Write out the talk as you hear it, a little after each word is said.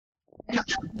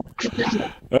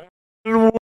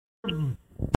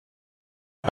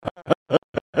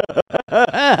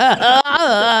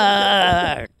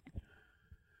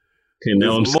Okay,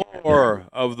 now I'm With more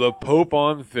of the Pope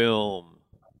on film.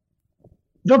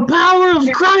 The power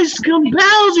of Christ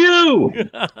compels you!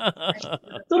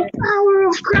 The power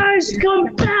of Christ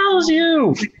compels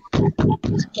you!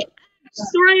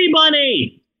 3,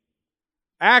 Bunny!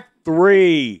 Act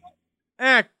 3.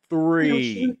 Act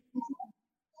 3.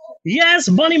 Yes,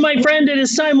 Bunny, my friend, it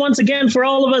is time once again for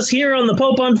all of us here on the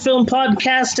Pope on Film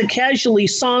podcast to casually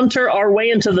saunter our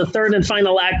way into the third and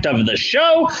final act of the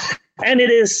show. And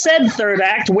it is said third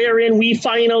act wherein we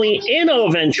finally,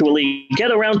 eventually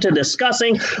get around to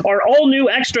discussing our all-new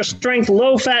extra-strength,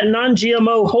 low-fat,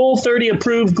 non-GMO, Whole30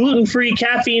 approved, gluten-free,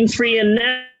 caffeine-free, and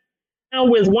now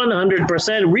with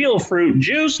 100% real fruit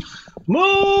juice,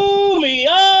 movie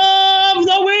of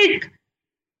the week!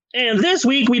 And this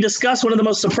week we discuss one of the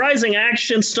most surprising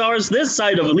action stars this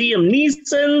side of Liam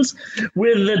Neeson's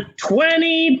with the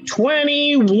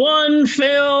 2021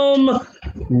 film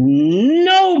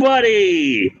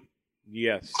Nobody.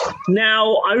 Yes.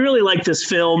 Now, I really like this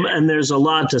film, and there's a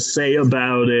lot to say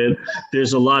about it.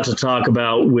 There's a lot to talk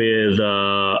about with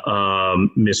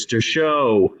Mr.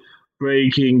 Show,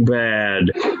 Breaking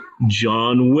Bad,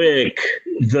 John Wick,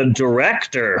 the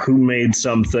director who made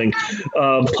something,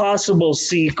 possible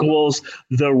sequels,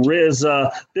 the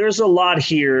RZA. There's a lot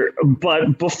here,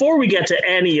 but before we get to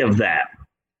any of that,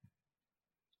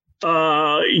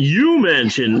 you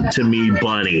mentioned to me,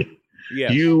 Bunny,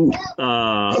 Yes. you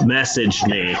messaged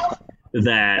me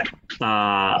that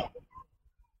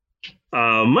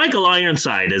Michael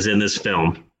Ironside is in this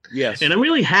film. Yes. And I'm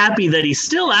really happy that he's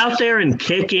still out there and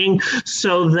kicking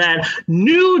so that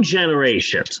new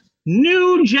generations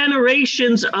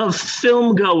of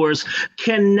film goers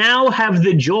can now have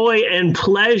the joy and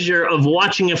pleasure of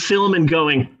watching a film and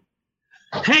going,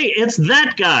 hey, it's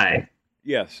that guy.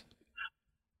 Yes.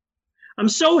 I'm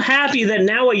so happy that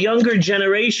now a younger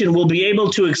generation will be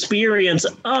able to experience,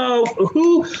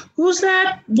 who's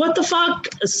that? What the fuck?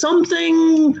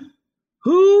 Something?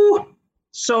 Who?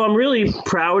 So I'm really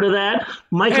proud of that.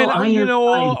 Michael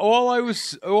Ironside.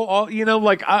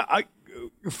 I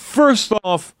first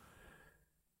off,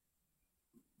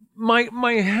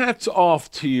 my hat's off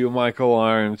to you, Michael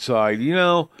Ironside. You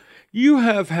know, you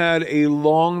have had a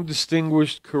long,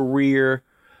 distinguished career.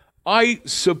 I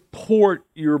support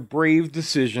your brave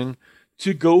decision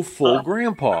to go full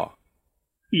grandpa.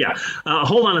 Yeah.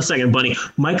 Hold on a second, Bunny.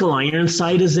 Michael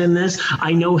Ironside is in this.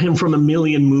 I know him from a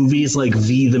million movies like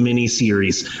V, the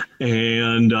miniseries,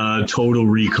 and Total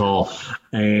Recall,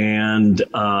 and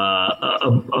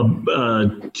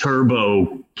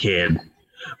Turbo Kid.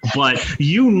 But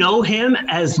you know him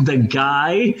as the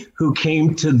guy who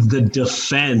came to the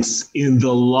defense in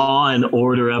the Law and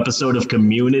Order episode of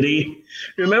Community.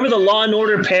 Remember the Law and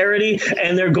Order parody,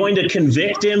 and they're going to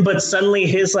convict him, but suddenly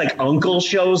his uncle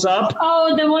shows up.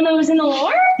 Oh, the one that was in the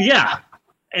lore? Yeah,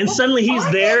 and suddenly he's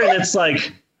there, and it's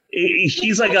like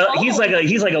he's like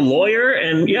a lawyer,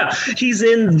 and yeah, he's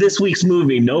in this week's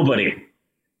movie Nobody,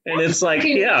 and it's like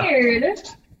Weird.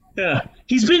 yeah.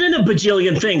 He's been in a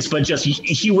bajillion things, but just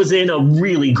he was in a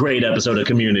really great episode of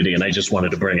Community, and I just wanted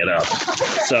to bring it up.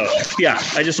 So yeah,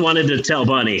 I just wanted to tell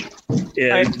Bunny.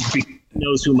 He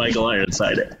knows who Michael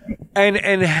Ironside is.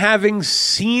 And having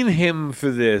seen him for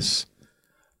this,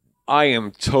 I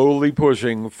am totally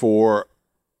pushing for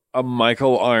a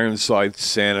Michael Ironside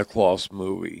Santa Claus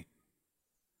movie.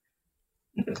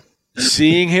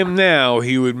 Seeing him now,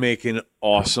 he would make an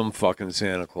awesome fucking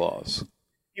Santa Claus.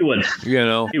 He would. You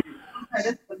know?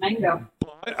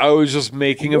 But I was just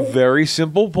making a very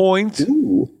simple point.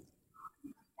 Ooh.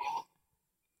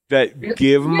 That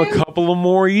give him a couple of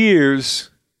more years,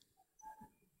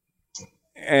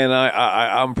 and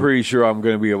I'm pretty sure I'm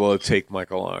going to be able to take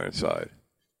Michael Ironside.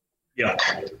 Yeah.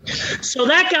 So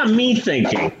that got me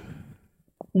thinking,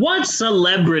 what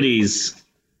celebrities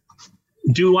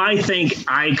do I think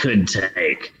I could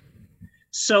take?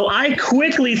 So I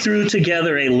quickly threw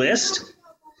together a list,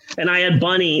 and I had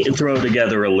Bunny throw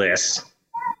together a list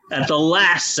at the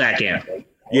last second.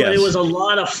 Yes. But it was a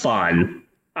lot of fun.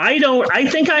 I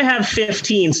think I have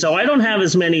 15, so I don't have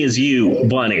as many as you,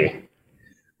 Bunny.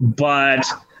 But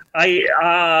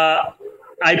I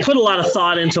put a lot of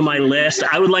thought into my list.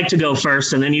 I would like to go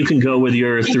first, and then you can go with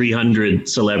your 300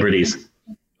 celebrities.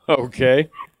 Okay.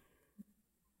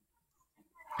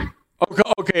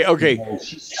 Okay.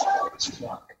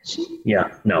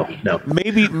 Yeah, no.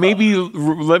 Maybe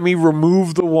let me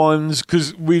remove the ones,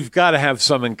 because we've got to have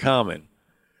some in common.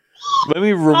 Let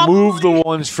me remove the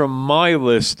ones from my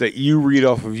list that you read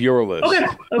off of your list.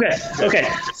 Okay.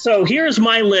 So here's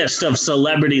my list of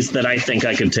celebrities that I think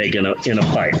I could take in a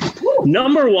fight.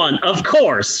 Number one, of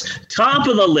course, top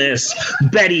of the list,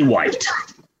 Betty White.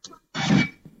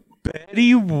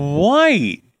 Betty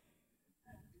White.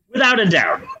 Without a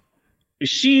doubt.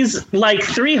 She's like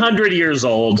 300 years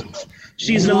old.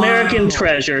 She's an American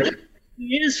treasure.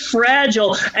 She is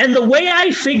fragile. And the way I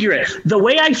figure it,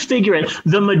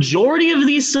 the majority of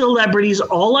these celebrities,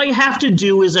 all I have to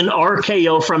do is an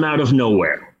RKO from out of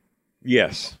nowhere.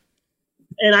 Yes.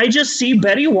 And I just see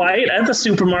Betty White at the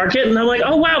supermarket, and I'm like,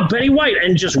 oh, wow, Betty White,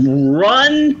 and just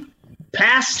run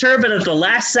past her, but at the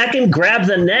last second, grab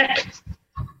the neck,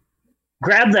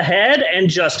 grab the head, and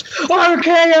just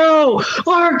RKO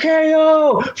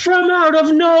from out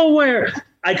of nowhere.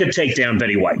 I could take down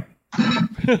Betty White.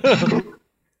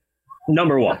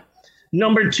 Number one.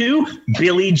 Number two,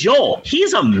 Billy Joel.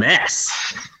 He's a mess.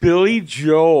 Billy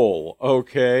Joel.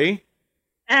 Okay.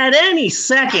 At any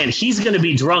second, he's going to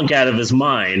be drunk out of his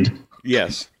mind.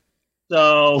 Yes.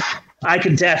 So I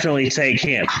could definitely take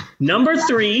him. Number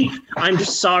three, I'm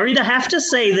sorry to have to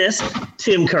say this,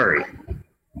 Tim Curry.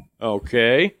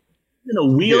 Okay. In a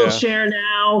wheelchair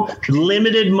now,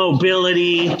 limited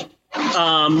mobility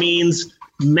means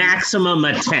maximum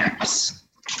attempts.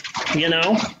 You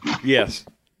know? Yes.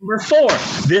 Number four,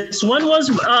 this one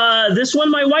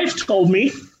my wife told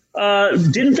me.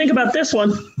 Didn't think about this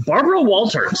one. Barbara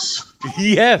Walters.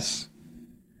 Yes.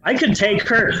 I could take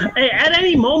her. At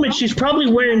any moment, she's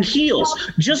probably wearing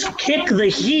heels. Just kick the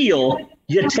heel,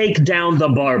 you take down the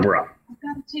Barbara.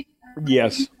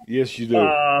 Yes. Yes, you do.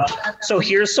 So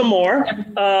here's some more.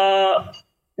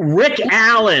 Rick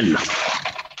Allen.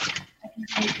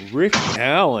 Rick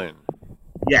Allen.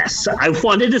 Yes, I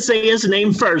wanted to say his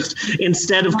name first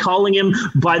instead of calling him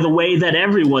by the way that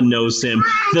everyone knows him,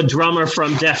 the drummer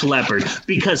from Def Leppard.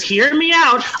 Because hear me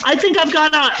out, I think I've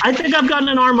got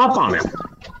an arm up on him.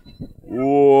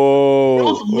 Whoa!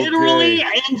 Both literally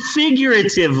and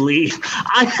figuratively,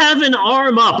 I have an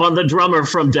arm up on the drummer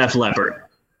from Def Leppard.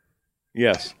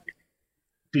 Yes.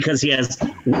 Because he has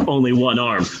only one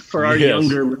arm. For our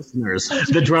younger listeners,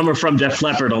 the drummer from Def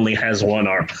Leppard only has one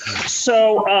arm.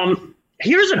 So,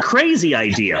 here's a crazy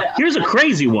idea. Here's a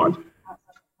crazy one.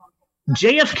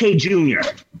 JFK Jr.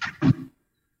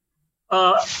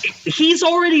 He's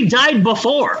already died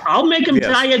before. I'll make him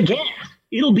die again.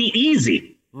 It'll be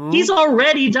easy. He's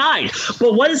already died.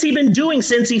 But what has he been doing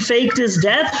since he faked his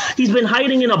death? He's been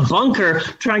hiding in a bunker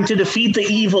trying to defeat the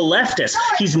evil leftists.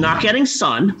 He's not getting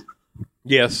sun.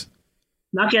 Yes.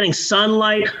 Not getting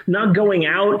sunlight, not going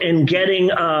out and getting,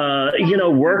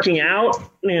 working out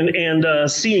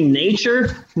and seeing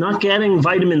nature, not getting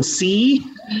vitamin C.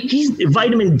 He's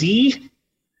vitamin D.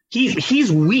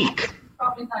 He's weak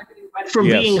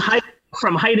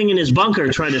from hiding in his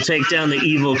bunker trying to take down the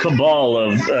evil cabal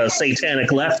of satanic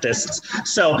leftists.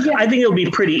 So I think it'll be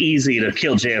pretty easy to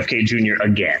kill JFK Jr.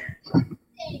 again.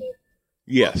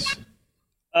 Yes.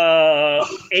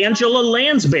 Angela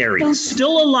Lansbury,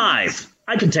 still alive.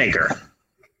 I could take her.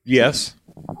 Yes.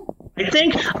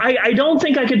 I don't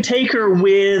think I could take her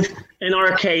with an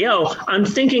RKO. I'm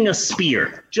thinking a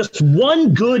spear. Just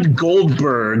one good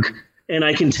Goldberg, and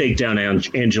I can take down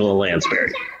Angela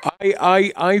Lansbury.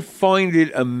 I find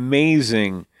it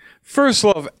amazing. First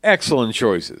off, excellent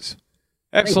choices.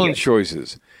 Excellent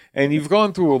choices. And you've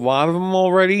gone through a lot of them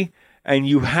already, and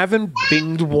you haven't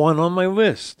binged one on my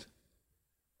list.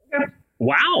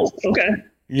 Wow. Okay.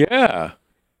 Yeah.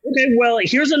 Okay, well,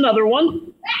 here's another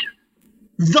one.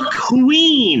 The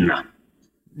Queen.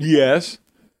 Yes.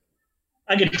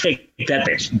 I could take that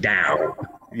bitch down.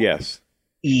 Yes.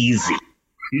 Easy.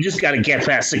 You just got to get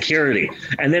past security.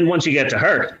 And then once you get to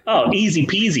her, easy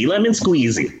peasy, lemon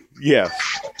squeezy. Yes.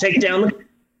 Take down the...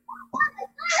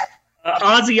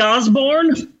 Ozzy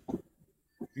Osbourne.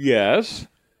 Yes.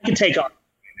 I could take Ozzy.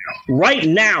 Right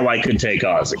now, I could take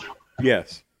Ozzy.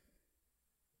 Yes.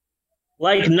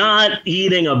 Like not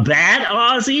eating a bat,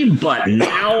 Ozzy, but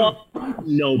now,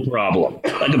 no problem.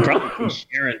 I could probably take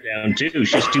Sharon down, too.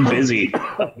 She's too busy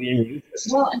being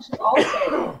racist. Well, and she's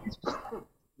also...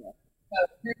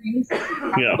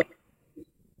 Yeah.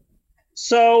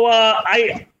 So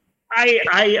I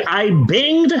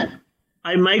binged,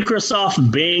 I Microsoft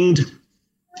binged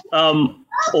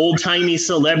old-timey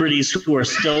celebrities who are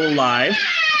still alive.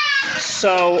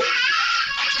 So...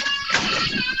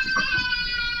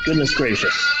 Goodness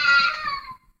gracious.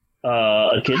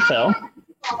 A kid fell.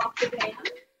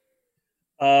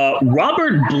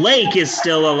 Robert Blake is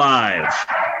still alive.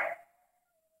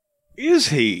 Is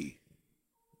he?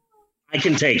 I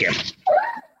can take him.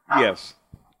 Yes.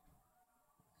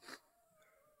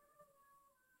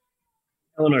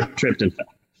 Eleanor tripped and fell.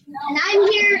 And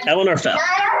I'm here. Eleanor fell.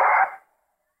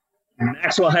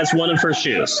 Maxwell has one of her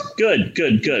shoes. Good.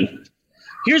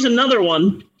 Here's another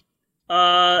one.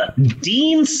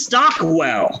 Dean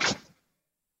Stockwell.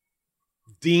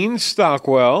 Dean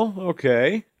Stockwell.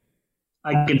 Okay.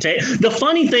 I can take. The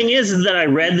funny thing is that I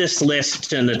read this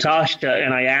list to Natasha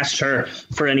and I asked her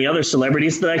for any other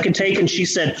celebrities that I could take, and she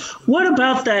said, "What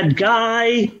about that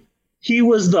guy? He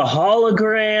was the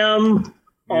hologram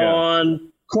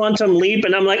on Quantum Leap,"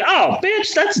 and I'm like, "Oh,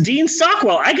 bitch, that's Dean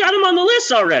Stockwell. I got him on the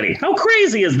list already. How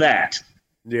crazy is that?"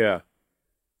 Yeah.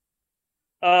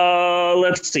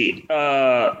 Let's see.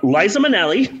 Liza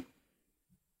Minnelli.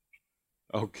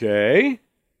 Okay.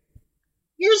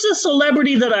 Here's a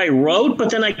celebrity that I wrote,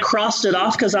 but then I crossed it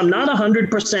off because I'm not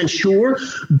 100% sure,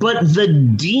 but the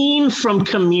Dean from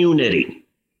Community.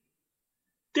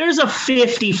 There's a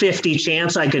 50-50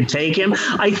 chance I could take him.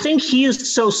 I think he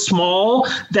is so small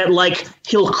that, like,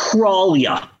 he'll crawl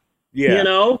ya. Yeah. You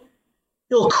know?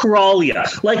 He'll crawl ya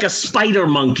like a spider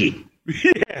monkey.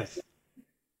 Yes.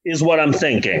 Is what I'm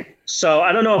thinking. So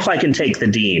I don't know if I can take the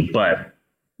Dean, but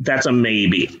that's a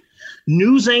maybe.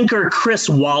 News anchor Chris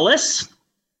Wallace.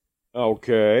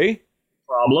 Okay.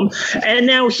 Problem. And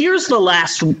now here's the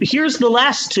last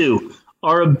two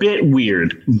are a bit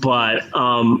weird, but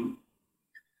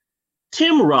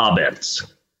Tim Robbins.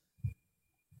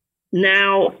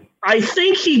 Now, I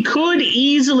think he could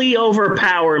easily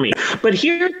overpower me, but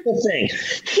here's the thing.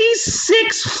 He's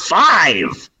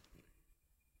 6'5".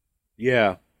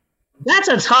 Yeah. That's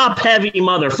a top-heavy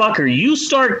motherfucker. You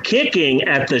start kicking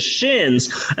at the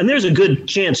shins, and there's a good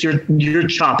chance you're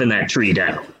chopping that tree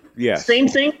down. Yeah. Same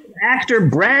thing with actor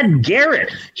Brad Garrett.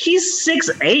 He's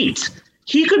 6'8".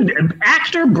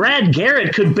 Actor Brad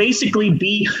Garrett could basically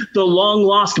be the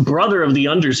long-lost brother of The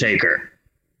Undertaker.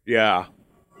 Yeah.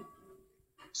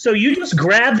 So you just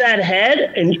grab that head,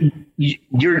 and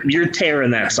you're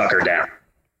tearing that sucker down.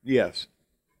 Yes.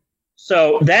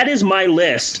 So that is my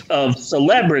list of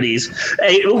celebrities.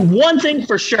 One thing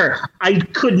for sure, I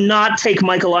could not take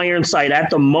Michael Ironside at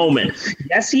the moment.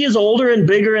 Yes, he is older and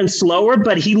bigger and slower,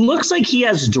 but he looks like he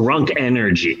has drunk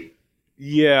energy.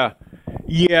 Yeah.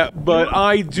 Yeah, but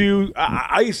I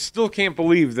still can't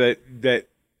believe that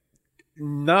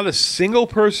not a single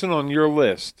person on your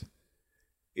list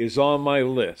is on my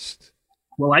list.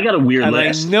 Well, I got a weird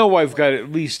list. And I know I've got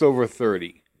at least over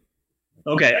 30.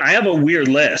 Okay, I have a weird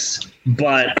list,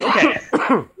 but okay,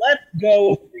 let's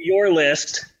go for your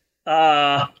list.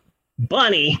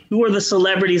 Bunny, who are the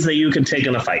celebrities that you can take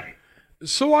in a fight?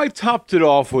 So I topped it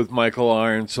off with Michael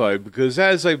Ironside because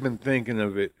as I've been thinking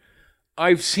of it,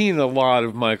 I've seen a lot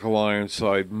of Michael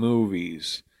Ironside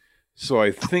movies, so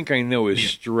I think I know his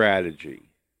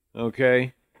strategy.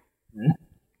 Okay? Mm-hmm.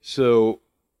 So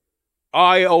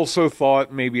I also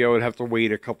thought maybe I would have to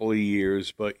wait a couple of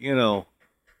years, but you know,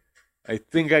 I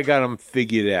think I got him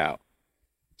figured out.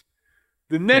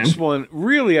 The next one,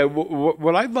 really,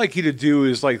 what I'd like you to do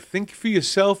is like think for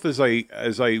yourself as I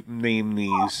name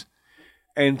these,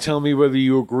 and tell me whether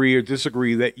you agree or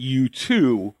disagree that you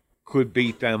too could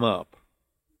beat them up.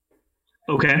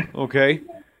 Okay. Okay.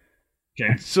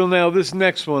 Okay. So now this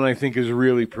next one I think is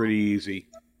really pretty easy.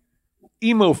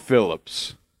 Emo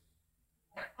Phillips.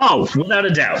 Oh, without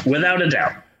a doubt. Without a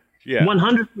doubt. Yeah.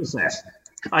 100%.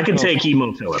 I can take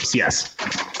Emo Phillips, yes.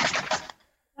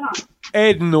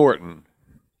 Ed Norton.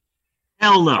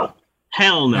 Hell no.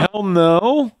 Hell no. Hell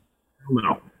no.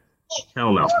 No.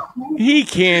 Hell no. He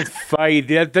can't fight.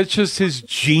 That's just his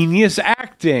genius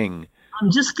acting. I'm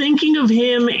just thinking of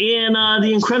him in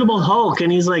The Incredible Hulk,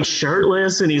 and he's like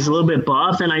shirtless and he's a little bit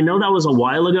buff, and I know that was a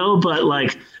while ago, but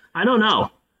like, I don't know.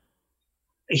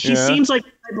 He seems like the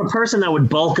type of person that would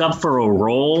bulk up for a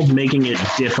role, making it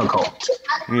difficult.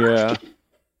 Yeah.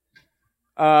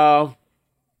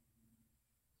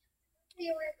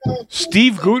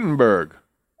 Steve Guttenberg.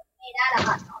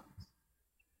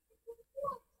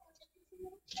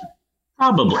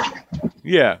 Probably.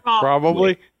 Yeah,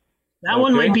 probably. That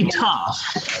one might be tough.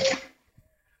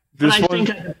 But I think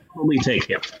I could probably take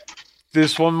him.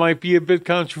 This one might be a bit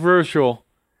controversial,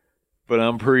 but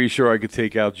I'm pretty sure I could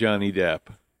take out Johnny Depp.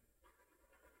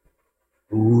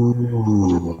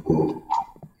 Ooh.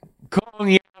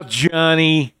 Calling you out,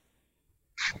 Johnny.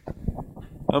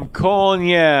 I'm calling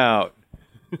you out.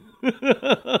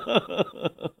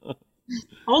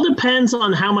 All depends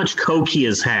on how much coke he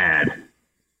has had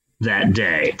that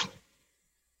day.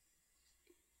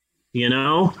 You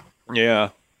know? Yeah.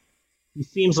 He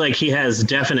seems like he has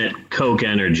definite coke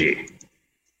energy.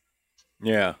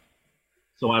 Yeah.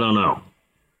 So I don't know.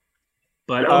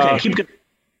 But okay, keep going.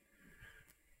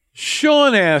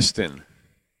 Sean Astin.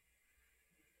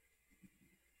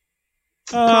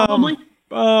 Probably.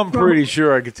 I'm pretty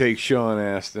sure I could take Sean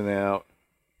Astin out.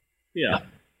 Yeah.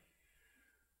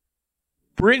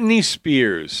 Britney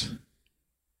Spears.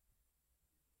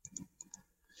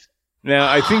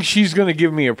 Now, I think she's going to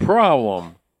give me a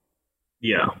problem,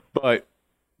 Yeah. but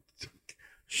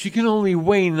she can only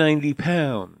weigh 90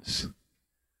 pounds.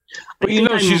 But you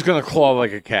know she's going to claw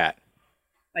like a cat.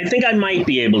 I think I might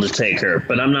be able to take her,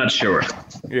 but I'm not sure.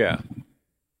 Yeah.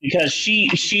 Because she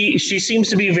seems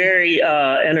to be very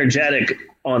energetic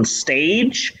on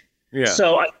stage. Yeah.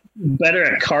 So I'm better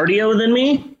at cardio than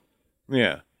me.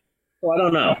 Yeah. So I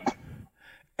don't know.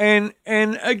 And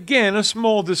again, a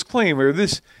small disclaimer,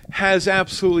 this has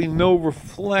absolutely no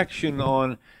reflection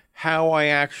on how I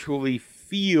actually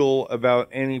feel about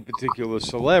any particular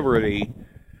celebrity.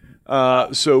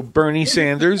 So Bernie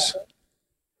Sanders.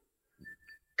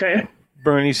 Okay.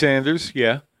 Bernie Sanders,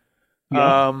 yeah.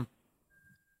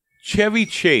 Chevy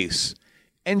Chase.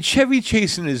 And Chevy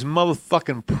Chase in his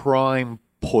motherfucking prime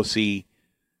pussy.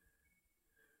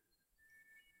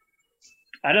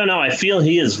 I don't know. I feel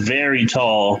he is very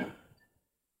tall.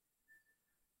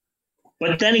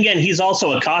 But then again, he's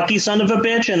also a cocky son of a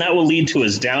bitch, and that will lead to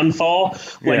his downfall,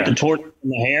 like the torch in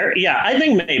the hair. Yeah, I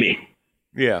think maybe.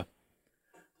 Yeah.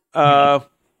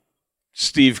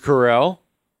 Steve Carell.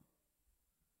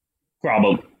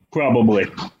 Probably.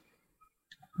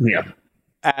 Yeah.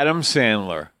 Adam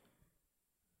Sandler.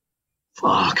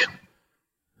 Fuck.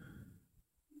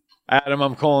 Adam,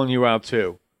 I'm calling you out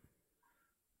too.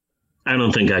 I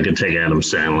don't think I could take Adam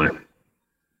Sandler.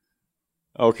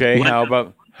 Okay, how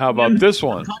about this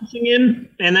one? Punching in,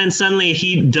 and then suddenly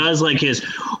he does like his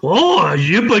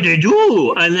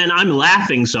yippity-doo, and then I'm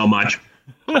laughing so much,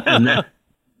 and that's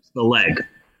the leg.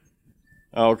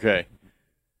 Okay.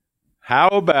 How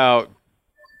about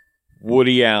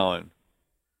Woody Allen?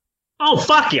 Oh,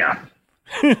 fuck yeah.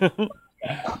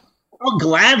 I'll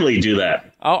gladly do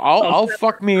that. I'll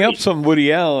fuck me up some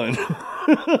Woody Allen.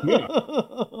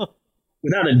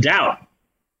 Without a doubt.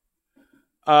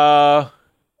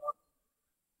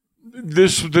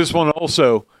 This one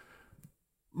also.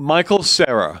 Michael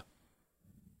Cera.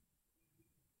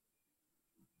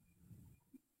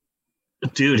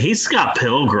 Dude, he's Scott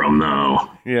Pilgrim, though.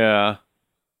 Yeah.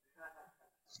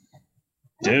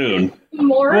 Dude.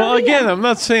 Well, again, I'm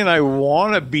not saying I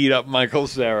want to beat up Michael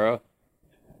Cera.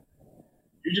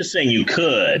 You're just saying you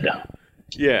could.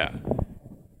 Yeah.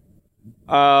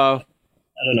 I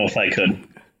don't know if I could.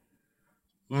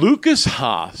 Lucas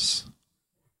Haas.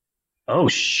 Oh,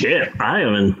 shit. I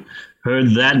haven't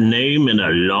heard that name in a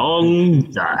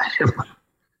long time.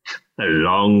 A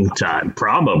long time.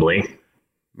 Probably.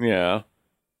 Yeah.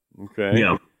 Okay.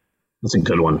 Yeah. That's a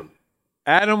good one.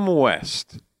 Adam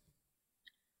West.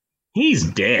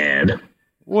 He's dead.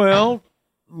 Well,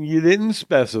 you didn't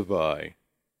specify.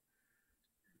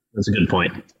 That's a good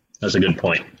point.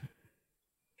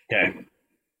 Okay.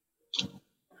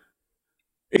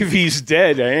 If he's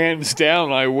dead, hands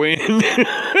down, I win. He's dead.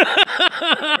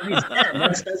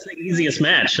 That's the easiest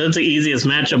match. That's the easiest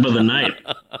matchup of the night.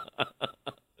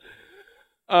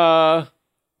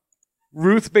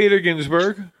 Ruth Bader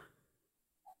Ginsburg.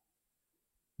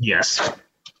 Yes.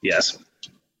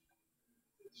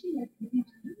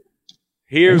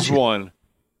 Here's one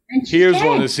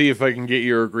to see if I can get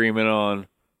your agreement on.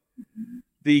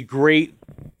 The great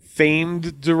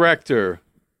famed director,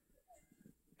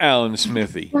 Alan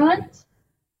Smithy.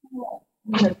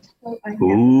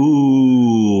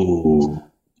 Ooh.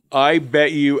 I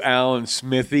bet you Alan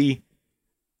Smithy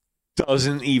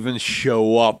doesn't even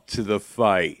show up to the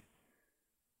fight.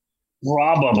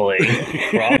 Probably.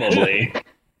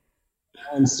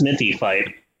 Alan Smithy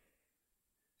fight.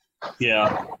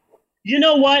 Yeah. You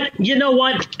know what?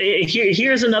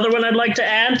 Here's another one I'd like to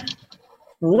add.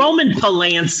 Roman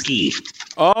Polanski.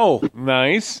 Oh,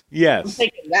 nice. Yes.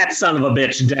 Taking that son of a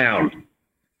bitch down.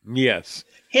 Yes.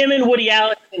 Him and Woody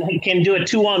Allen can do a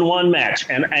 2-on-1 match,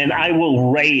 and I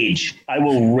will rage. I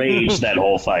will rage that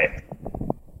whole fight.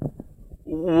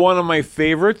 One of my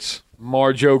favorites,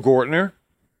 Marjo Gortner.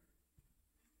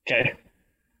 Okay.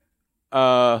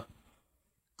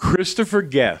 Christopher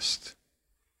Guest.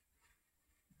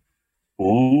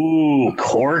 Ooh,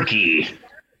 Corky.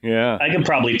 Yeah. I could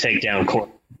probably take down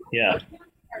Corky. Yeah.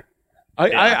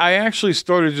 I actually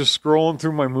started just scrolling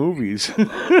through my movies.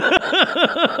 Good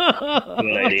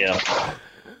idea.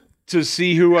 To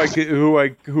see who I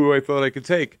thought I could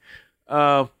take.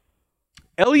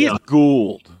 Elliot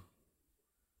Gould.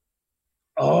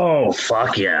 Oh,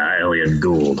 fuck yeah, Elliot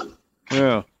Gould.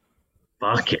 Yeah.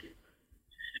 Fuck it.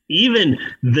 Even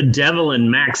the Devil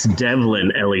and Max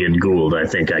Devlin, Elliot Gould, I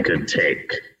think I could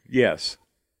take. Yes.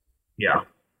 Yeah.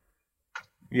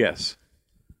 Yes.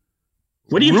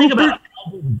 What do you think about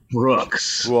Albert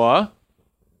Brooks? What?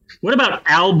 What about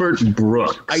Albert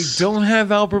Brooks? I don't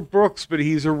have Albert Brooks, but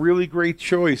he's a really great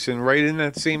choice and right in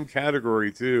that same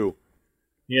category, too.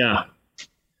 Yeah.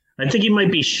 I think he might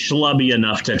be schlubby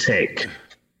enough to take.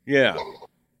 Yeah.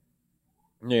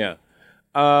 Yeah.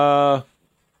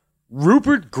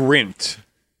 Rupert Grint.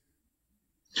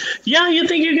 Yeah, you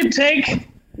think you could take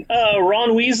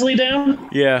Ron Weasley down?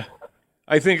 Yeah.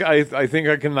 I think I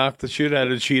can knock the shit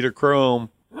out of Cheetah Chrome.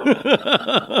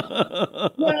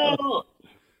 Well,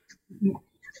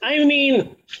 I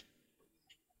mean,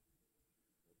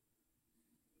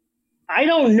 I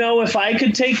don't know if I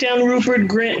could take down Rupert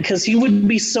Grint because he would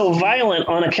be so violent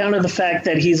on account of the fact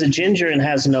that he's a ginger and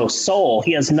has no soul.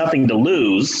 He has nothing to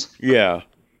lose. Yeah.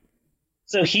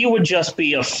 So he would just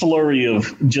be a flurry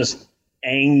of just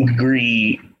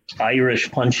angry Irish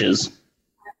punches.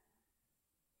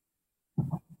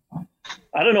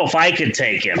 I don't know if I could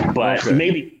take him, but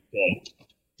maybe you could.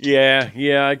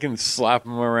 Yeah, I can slap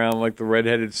him around like the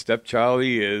redheaded stepchild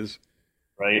he is.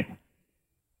 Right.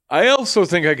 I also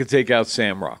think I could take out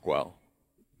Sam Rockwell.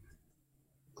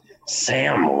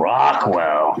 Sam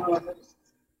Rockwell.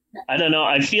 I don't know.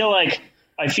 I feel like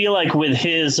with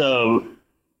his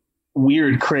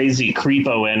weird, crazy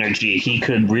creepo energy, he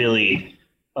could really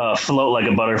float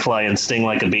like a butterfly and sting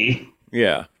like a bee.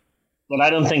 Yeah. But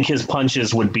I don't think his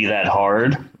punches would be that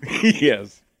hard.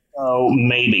 Yes. Oh,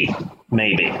 maybe.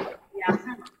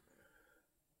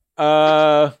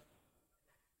 And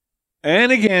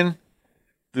again,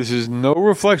 this is no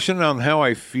reflection on how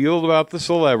I feel about the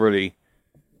celebrity.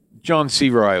 John C.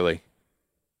 Reilly.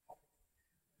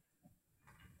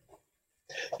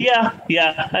 Yeah.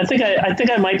 I think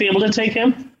I might be able to take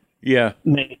him. Yeah.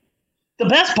 Maybe. The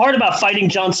best part about fighting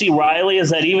John C. Reilly is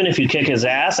that even if you kick his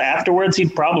ass afterwards,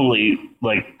 he'd probably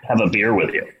have a beer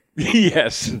with you.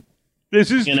 Yes. This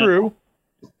is true.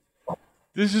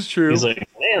 This is true. He's like,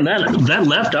 man, that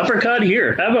left uppercut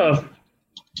here. Have a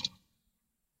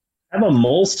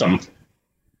Molsum.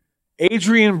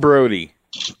 Adrian Brody.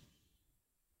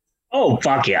 Oh,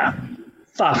 fuck yeah.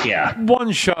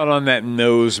 One shot on that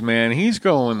nose, man. He's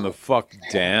going the fuck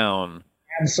down.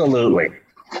 Absolutely.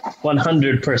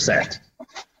 100%.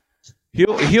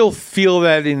 He'll feel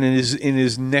that in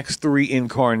his next 3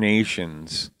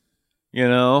 incarnations. You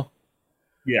know?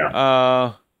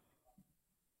 Yeah.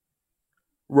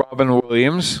 Robin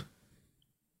Williams.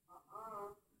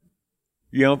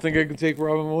 You don't think I could take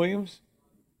Robin Williams?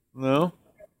 No?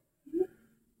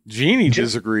 Jeannie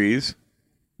disagrees.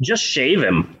 Just shave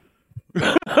him.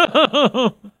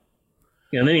 And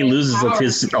then he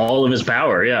loses all of his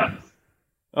power, yeah.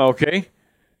 Okay.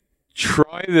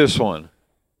 Try this one.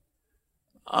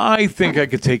 I think I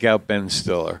could take out Ben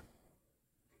Stiller.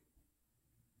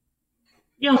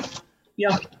 Yeah.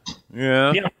 Yeah?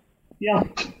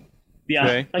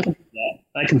 Okay.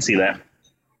 I can see that.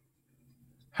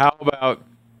 How about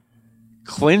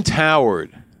Clint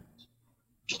Howard?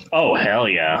 Oh, hell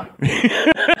yeah.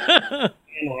 And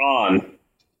Ron.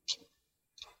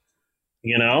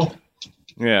 You know?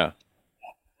 Yeah.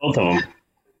 Both of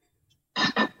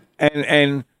them.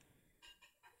 And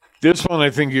this one I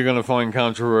think you're going to find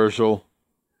controversial.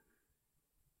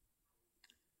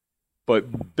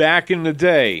 But back in the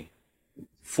day,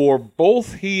 for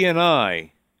both he and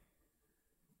I,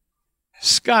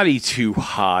 Scotty 2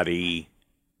 Hotty.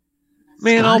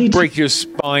 Man, I'll break your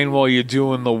spine while you're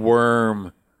doing the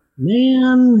worm.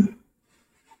 Man.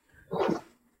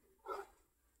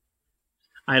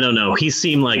 I don't know. He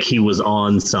seemed like he was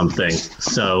on something.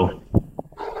 So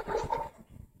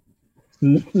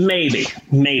maybe.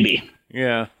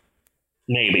 Yeah.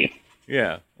 Maybe.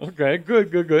 Yeah. Okay.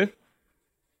 Good.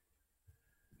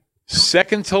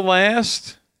 Second to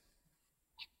last.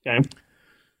 Okay.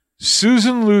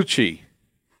 Susan Lucci.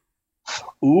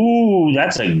 Ooh,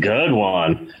 that's a good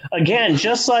one. Again,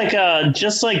 just like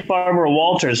Barbara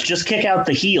Walters, just kick out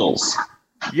the heels.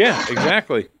 Yeah,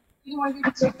 exactly.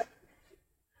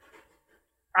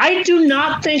 I do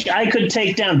not think I could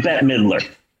take down Bette Midler.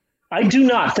 I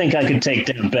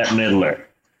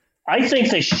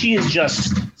think that she is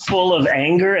just full of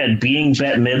anger at being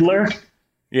Bette Midler.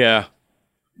 Yeah.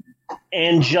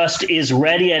 And just is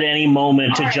ready at any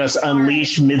moment to just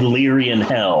unleash Midlerian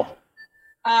hell.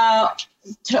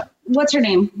 What's her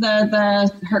name?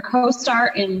 Her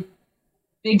co-star in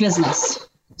Big Business.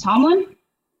 Tomlin?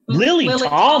 Lily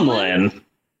Tomlin.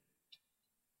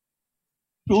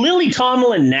 Lily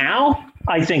Tomlin now,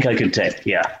 I think I could take.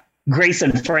 Yeah. Grace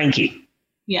and Frankie.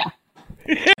 Yeah.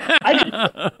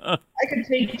 I could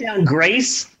take down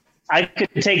Grace. I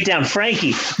could take down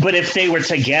Frankie. But if they were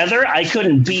together, I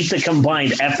couldn't beat the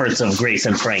combined efforts of Grace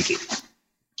and Frankie.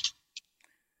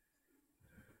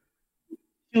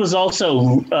 He was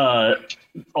also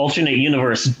alternate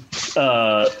universe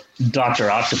Dr.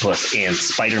 Octopus and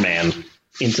Spider-Man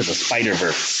Into the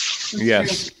Spider-Verse.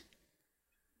 Yes.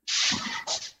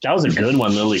 That was a good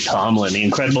one, Lily Tomlin, The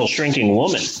Incredible Shrinking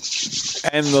Woman.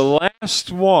 And the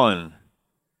last one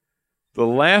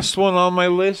on my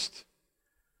list,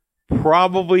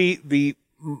 probably the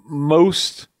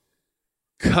most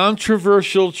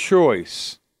controversial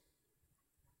choice.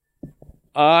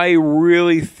 I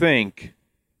really think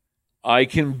I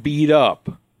can beat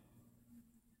up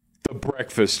The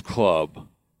Breakfast Club.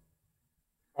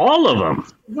 All of them.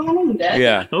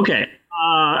 Yeah. Okay.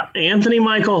 Anthony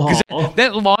Michael Hall.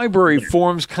 That library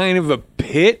forms kind of a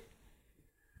pit,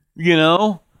 you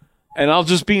know, and I'll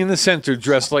just be in the center,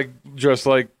 dressed like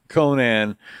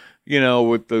Conan, you know,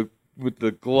 with the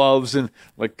gloves and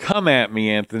like, come at me,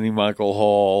 Anthony Michael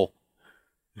Hall.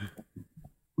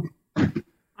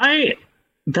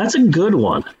 That's a good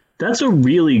one. That's a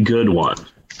really good one.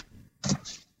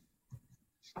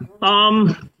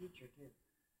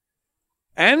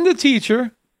 And the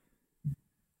teacher.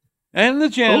 And the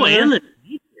janitor.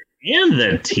 And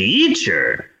the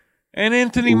teacher. And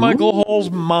Anthony Michael Hall's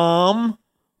mom.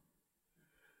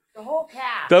 The whole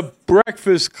cast. The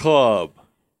Breakfast Club.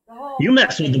 You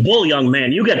mess with the bull, young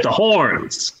man, you get the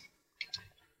horns.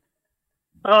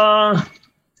 Does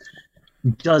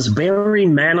Barry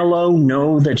Manilow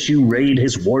know that you raid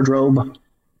his wardrobe?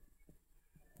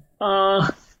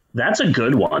 That's a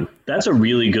good one. That's a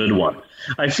really good one.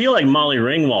 I feel like Molly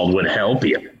Ringwald would help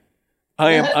you.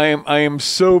 I am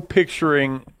so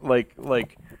picturing like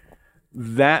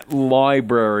that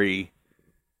library,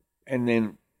 and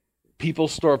then people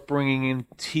start bringing in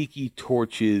tiki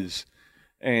torches,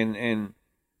 and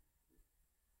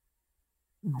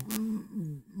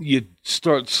you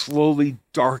start slowly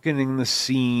darkening the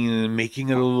scene and making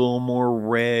it a little more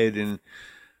red, and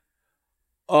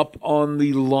up on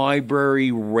the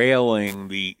library railing,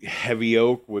 the heavy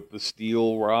oak with the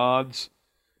steel rods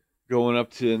going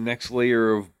up to the next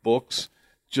layer of books,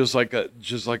 just like a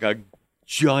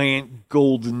giant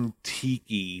golden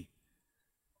tiki.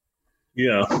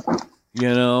 Yeah.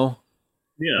 You know?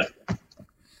 Yeah.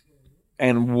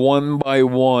 And one by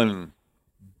one,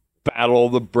 battle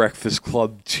the Breakfast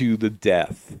Club to the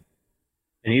death.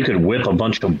 And you could whip a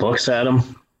bunch of books at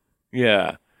them.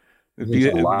 Yeah.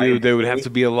 There would have to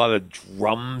be a lot of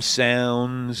drum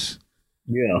sounds.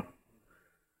 Yeah.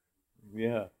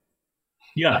 Yeah.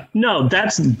 Yeah. No,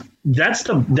 that's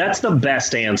the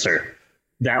best answer.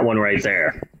 That one right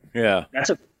there. Yeah. That's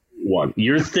a one.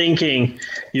 You're thinking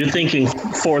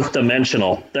fourth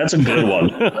dimensional. That's a good one.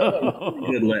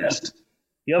 Good list.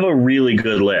 You have a really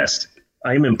good list.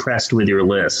 I'm impressed with your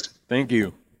list. Thank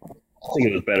you. I think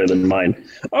it was better than mine.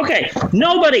 Okay,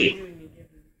 nobody.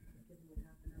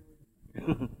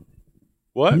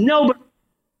 What?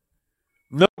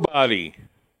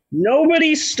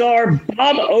 Nobody star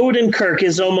Bob Odenkirk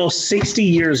is almost 60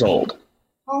 years old.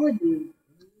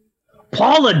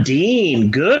 Paula Deen,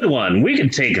 good one. We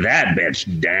could take that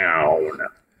bitch down.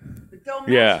 But don't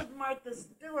mess with Martha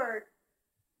Stewart.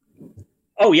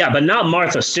 Oh yeah, but not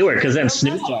Martha Stewart, because then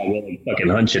Snoop Dogg will fucking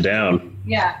hunt you down.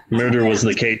 Yeah. Murder was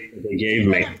the case that they gave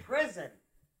me. In prison.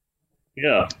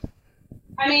 Yeah.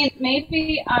 I mean,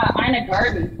 maybe Ina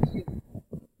Garten.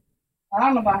 I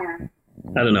don't know about her.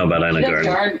 I don't know about Ina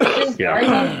Garten.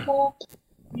 Yeah.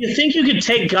 You think you could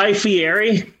take Guy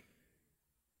Fieri?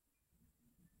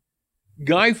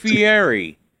 Guy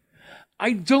Fieri.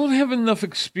 I don't have enough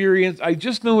experience. I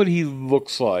just know what he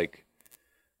looks like.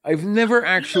 I've never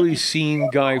actually seen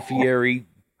Guy Fieri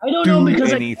I don't know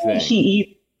because anything. he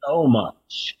eats so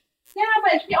much. Yeah,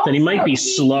 but he also, Then he might be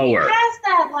slower. He has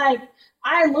that, like,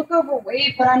 I look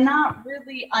overweight, but I'm not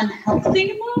really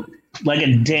unhealthy look. Like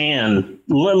a Dan,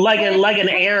 like an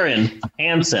Aaron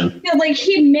Hansen. Yeah, like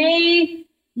he may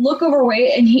look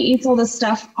overweight and he eats all this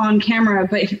stuff on camera,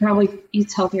 but he probably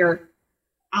eats healthier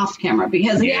off camera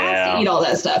because he has to eat all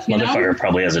that stuff. You Motherfucker know?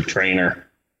 probably has a trainer.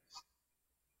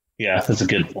 Yeah, that's a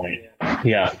good point.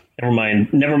 Yeah,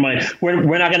 never mind.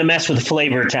 We're not gonna mess with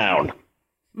Flavor Town.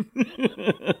 I'm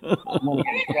gonna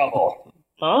get in trouble.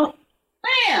 Huh?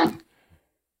 Bam!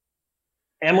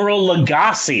 Emerald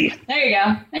Lagasse. There you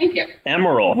go. Thank you.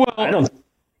 Emerald. Well, I don't.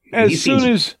 As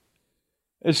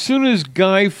soon as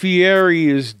Guy Fieri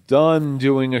is done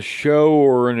doing a show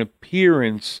or an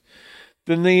appearance,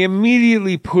 then they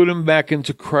immediately put him back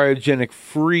into cryogenic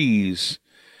freeze,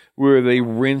 where they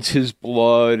rinse his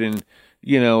blood and,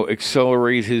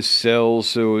 accelerate his cells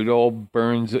so it all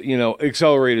burns,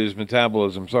 accelerate his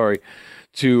metabolism,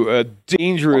 to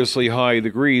dangerously high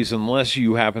degrees, unless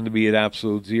you happen to be at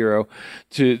absolute zero,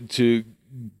 to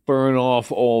burn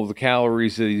off all the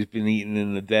calories that he's been eating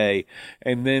in the day,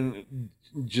 and then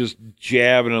just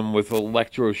jabbing him with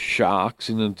electroshocks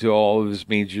into all of his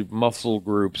major muscle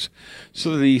groups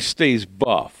so that he stays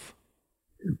buff.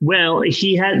 Well,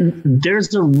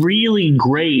 there's a really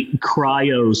great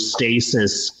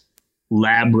cryostasis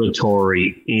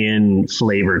laboratory in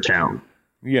Flavortown.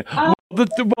 Yeah.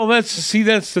 That's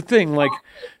the thing. Like,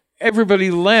 everybody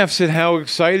laughs at how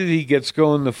excited he gets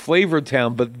going to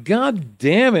Flavortown, but god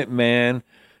damn it, man,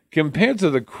 compared to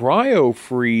the cryo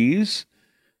freeze,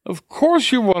 of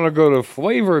course you want to go to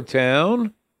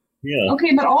Flavortown. Yeah.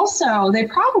 Okay, but also they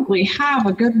probably have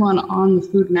a good one on the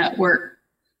Food Network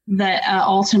that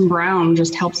Alton Brown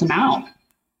just helps him out.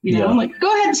 You know, like,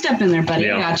 go ahead and step in there, buddy.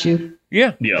 I got you.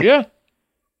 Yeah.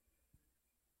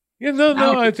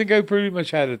 No, I think I pretty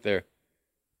much had it there.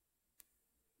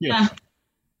 Yeah.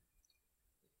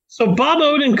 So Bob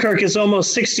Odenkirk is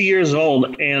almost 60 years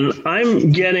old, and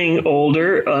I'm getting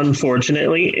older,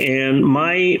 unfortunately, and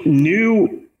my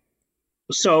new...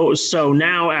 So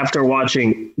now, after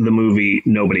watching the movie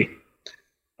Nobody,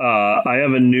 I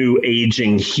have a new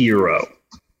aging hero.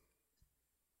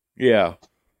 Yeah.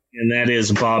 And that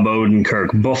is Bob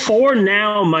Odenkirk. Before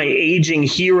now, my aging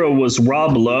hero was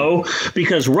Rob Lowe,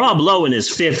 because Rob Lowe in his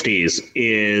 50s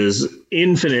is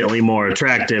infinitely more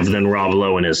attractive than Rob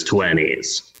Lowe in his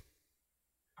 20s.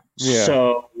 Yeah.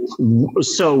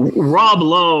 So Rob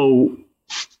Lowe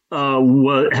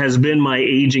has been my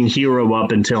aging hero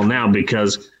up until now,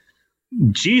 because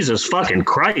Jesus fucking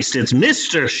Christ, it's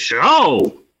Mr.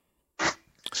 Show.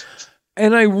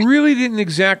 And I really didn't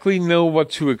exactly know what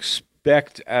to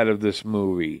expect out of this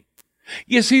movie.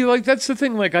 You see, like, that's the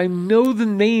thing. Like, I know the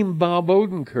name Bob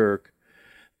Odenkirk,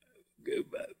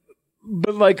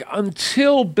 but, like,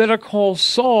 until Better Call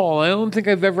Saul, I don't think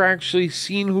I've ever actually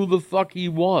seen who the fuck he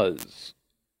was.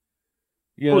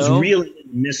 It was really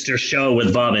Mr. Show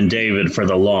with Bob and David for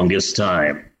the longest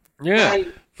time. Yeah.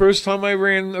 First time I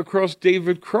ran across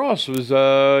David Cross was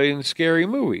in Scary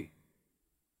Movie.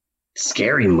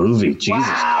 Scary Movie, Jesus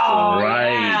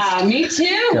Christ. Yeah, me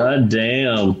too. God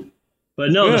damn.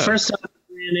 But no, the first time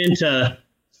I ran into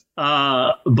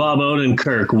Bob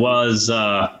Odenkirk was,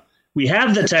 we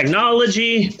have the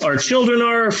technology, our children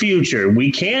are our future.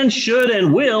 We can, should,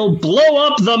 and will blow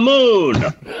up the moon.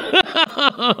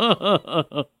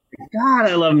 God,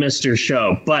 I love Mr.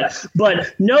 Show. But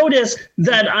notice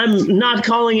that I'm not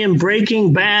calling him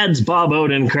Breaking Bad's Bob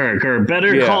Odenkirk or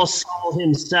Better Call Saul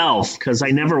himself, because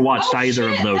I never watched either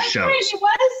of those shows. Right, he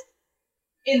was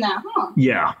in that, huh?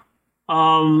 Yeah.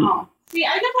 See,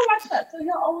 I never watched that, so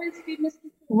he'll always be Mr.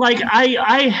 Like,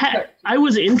 I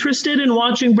was interested in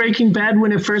watching Breaking Bad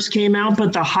when it first came out,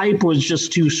 but the hype was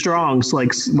just too strong. It's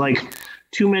like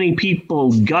too many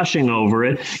people gushing over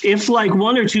it. If like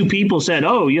one or two people said,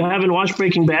 "Oh, you haven't watched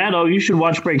Breaking Bad? Oh, you should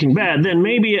watch Breaking Bad," then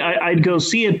maybe I'd go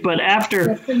see it. But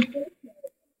after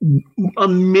a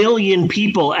million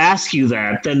people ask you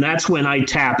that, then that's when I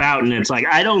tap out, and it's like,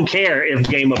 I don't care if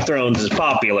Game of Thrones is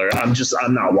popular. I'm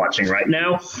not watching right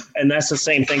now. And that's the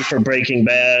same thing for Breaking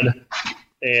Bad.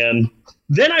 And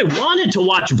then I wanted to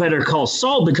watch Better Call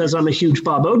Saul because I'm a huge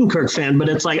Bob Odenkirk fan, but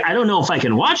it's like, I don't know if I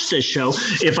can watch this show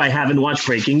if I haven't watched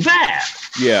Breaking Bad.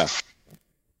 Yeah.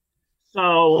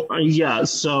 So,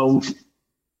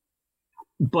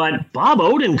 but Bob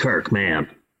Odenkirk, man.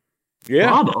 Yeah.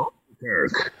 Bob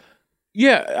Odenkirk.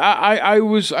 Yeah, I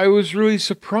was really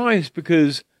surprised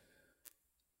because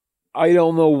I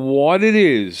don't know what it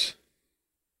is.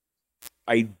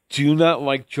 I do not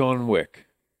like John Wick.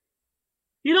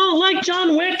 You don't like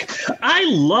John Wick? I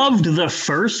loved the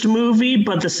first movie,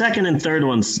 but the second and third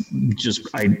ones just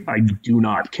I do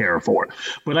not care for.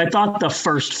 But I thought the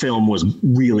first film was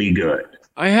really good.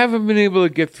 I haven't been able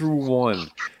to get through one.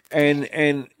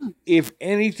 And if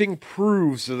anything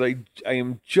proves that I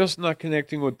am just not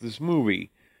connecting with this movie,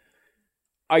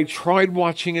 I tried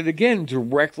watching it again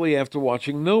directly after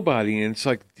watching Nobody, and it's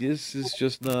like, this is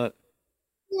just not,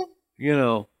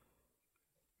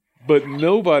 But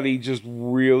Nobody just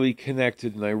really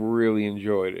connected, and I really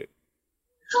enjoyed it.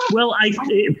 Well,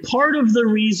 part of the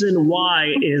reason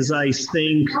why is I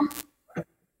think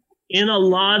in a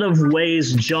lot of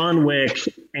ways, John Wick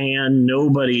and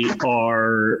Nobody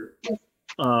are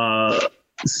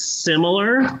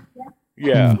similar.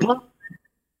 Yeah. But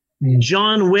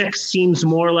John Wick seems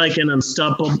more like an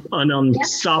unstoppable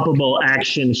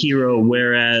action hero,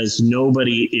 whereas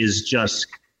Nobody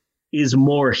is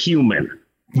more human.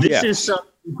 This is someone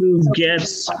who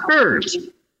gets hurt.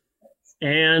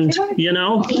 And,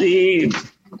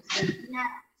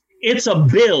 it's a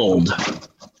build.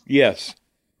 Yes.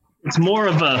 It's more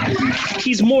of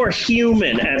he's more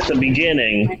human at the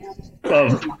beginning.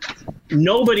 of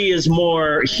nobody is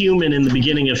more human in the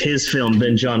beginning of his film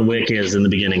than John Wick is in the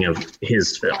beginning of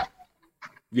his film.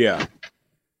 Yeah.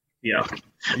 Yeah.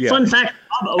 Yeah. Fun fact,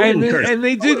 Bob Odenkirk.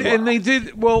 And they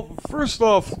did well, first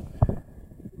off,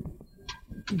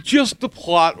 just the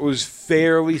plot was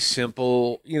fairly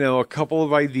simple, a couple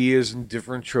of ideas and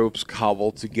different tropes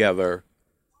cobbled together.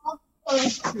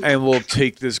 And we'll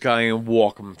take this guy and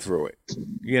walk him through it.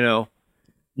 Yeah.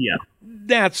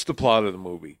 That's the plot of the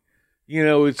movie.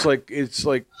 It's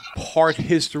like part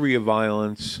history of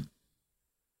violence.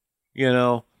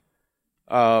 Yeah.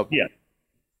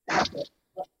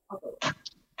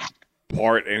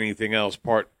 Part anything else.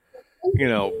 Part,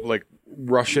 like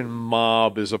Russian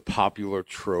mob is a popular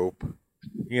trope.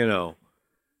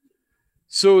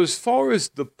 So as far as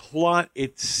the plot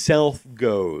itself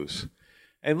goes,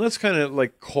 and let's kind of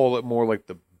like call it more like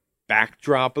the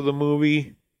backdrop of the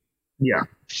movie. Yeah.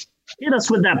 Hit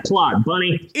us with that plot,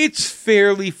 Bunny. It's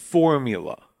fairly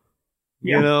formula.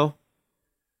 Yeah.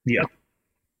 Yeah.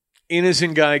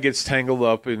 Innocent guy gets tangled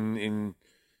up in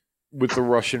with the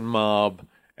Russian mob,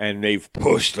 and they've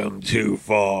pushed them too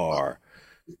far.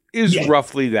 Is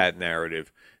roughly that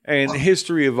narrative. And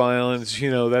history of violence,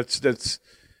 that's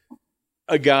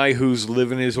a guy who's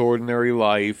living his ordinary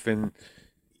life, and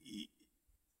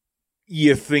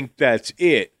you think that's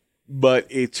it, but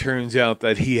it turns out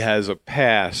that he has a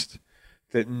past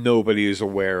that nobody is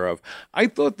aware of. I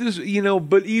thought this,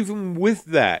 but even with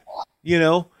that,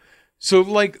 so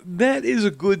like that is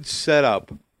a good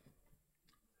setup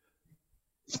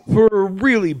for a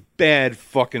really bad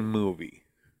fucking movie.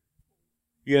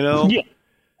 Yeah.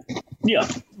 Yeah.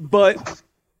 But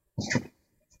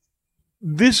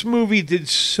this movie did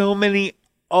so many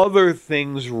other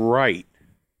things right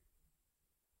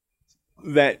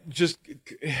that just,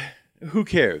 who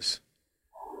cares?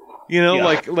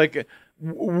 Like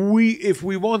if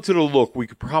we wanted to look, we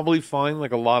could probably find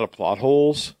like a lot of plot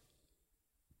holes.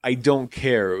 I don't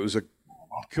care. It was a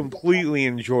completely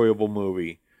enjoyable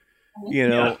movie.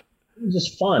 It was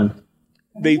just fun.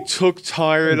 They took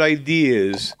tired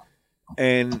ideas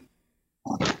and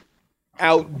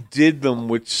outdid them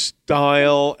with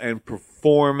style and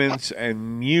performance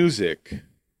and music.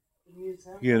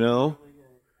 Yeah,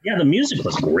 the music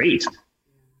was great.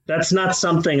 That's not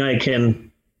something I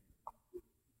can...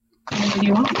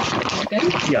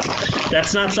 Yeah,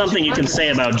 that's not something you can say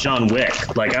about John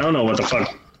Wick. Like, I don't know what the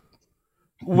fuck...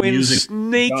 When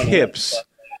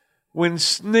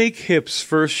Snake Hips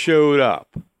first showed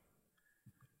up,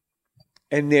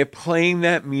 and they're playing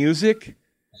that music,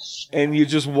 and you're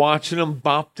just watching them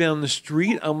bop down the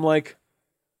street, I'm like,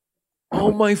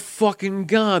 oh my fucking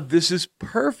God, this is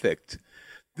perfect.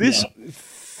 This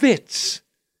fits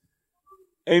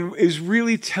and is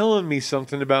really telling me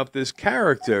something about this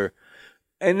character.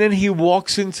 And then he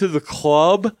walks into the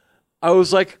club. I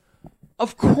was like,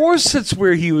 of course that's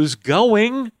where he was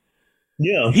going.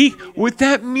 Yeah. With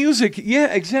that music, yeah,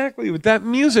 exactly. With that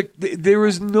music, there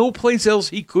is no place else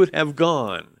he could have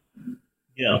gone.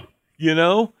 Yeah.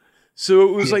 So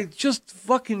it was like just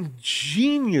fucking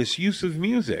genius use of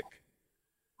music.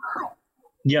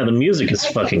 Yeah, the music is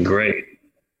fucking great.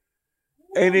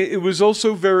 And it was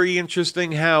also very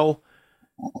interesting how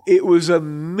it was a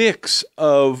mix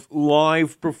of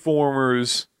live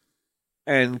performers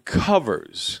and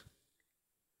covers.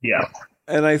 Yeah.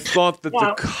 And I thought that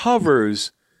the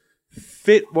covers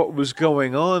fit what was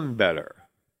going on better.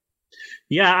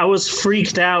 Yeah, I was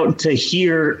freaked out to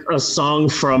hear a song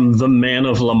from The Man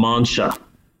of La Mancha.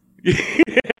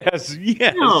 Yes.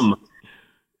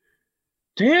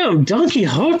 Damn, Don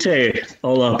Quixote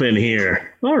all up in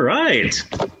here. All right.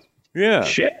 Yeah.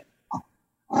 Shit.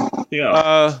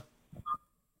 Yeah.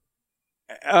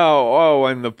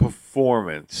 And the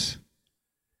performance.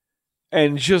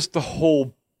 And just the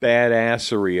whole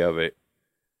badassery of it.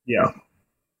 Yeah.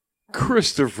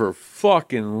 Christopher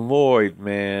fucking Lloyd,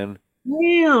 man.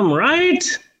 Damn, right?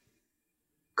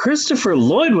 Christopher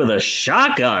Lloyd with a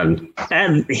shotgun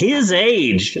at his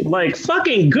age. Like,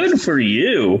 fucking good for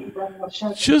you.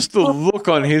 Just the look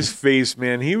on his face,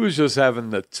 man. He was just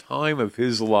having the time of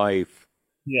his life.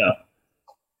 Yeah.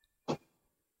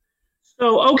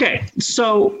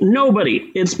 So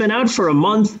Nobody. It's been out for a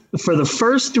month. For the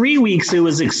first 3 weeks, it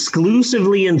was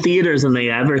exclusively in theaters, and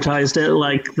they advertised it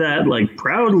like that, like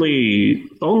proudly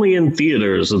only in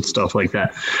theaters and stuff like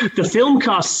that. The film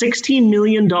cost $16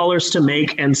 million to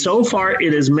make, and so far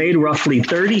it has made roughly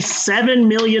 $37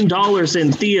 million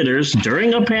in theaters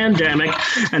during a pandemic,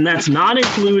 and that's not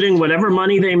including whatever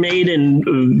money they made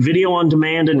in video on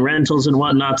demand and rentals and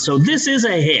whatnot. So this is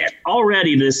a hit.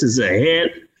 Already, this is a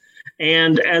hit.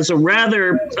 And as a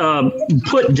rather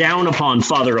put down upon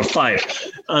father of five,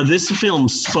 this film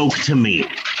spoke to me.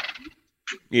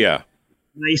 Yeah.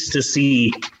 Nice to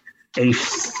see a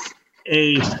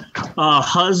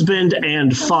husband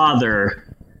and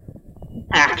father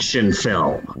action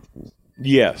film.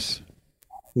 Yes.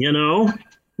 You know,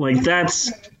 like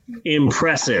that's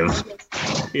impressive.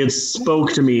 It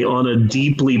spoke to me on a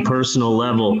deeply personal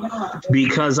level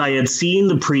because I had seen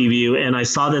the preview and I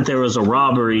saw that there was a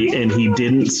robbery and he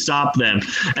didn't stop them.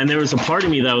 And there was a part of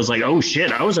me that was like, oh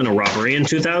shit, I was in a robbery in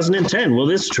 2010. Will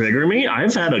this trigger me?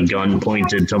 I've had a gun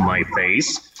pointed to my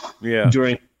face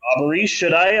during robbery.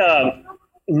 Should I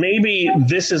maybe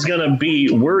this is going to be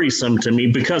worrisome to me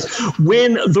because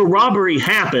when the robbery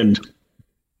happened,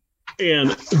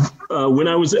 and when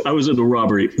I was at a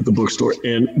robbery at the bookstore,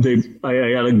 and I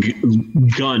had a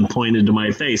gun pointed to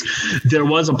my face. There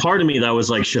was a part of me that was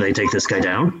like, should I take this guy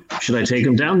down? Should I take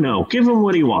him down? No, give him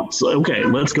what he wants. Okay,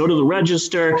 let's go to the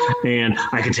register, and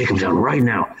I can take him down right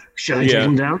now. Should I take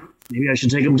him down? Maybe I should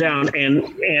take him down.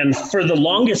 And for the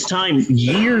longest time,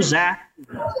 years after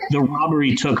the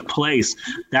robbery took place,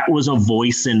 that was a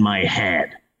voice in my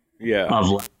head. Yeah. Of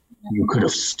like, you could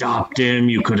have stopped him.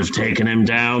 You could have taken him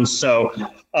down. So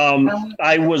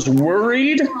I was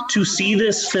worried to see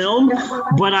this film,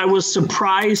 but I was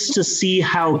surprised to see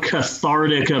how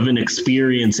cathartic of an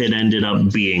experience it ended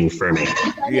up being for me.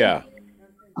 Yeah.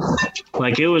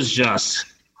 Like it was just,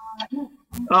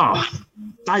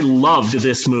 I loved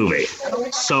this movie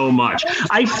so much.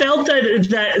 I felt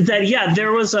that yeah,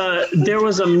 there was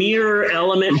a mirror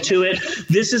element to it.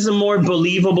 This is a more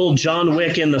believable John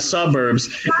Wick in the suburbs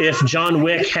if John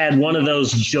Wick had one of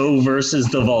those Joe versus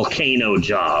the volcano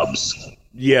jobs.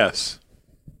 Yes.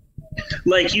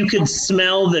 Like you could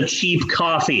smell the cheap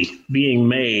coffee being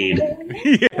made.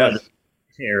 Yes.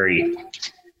 Terry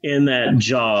in that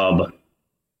job.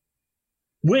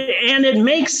 And it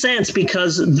makes sense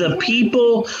because the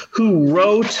people who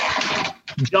wrote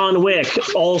John Wick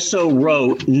also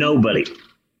wrote Nobody.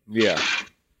 Yeah.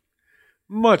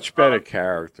 Much better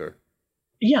character.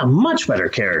 Yeah, much better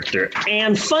character.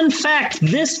 And fun fact,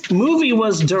 this movie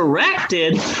was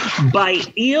directed by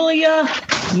Ilya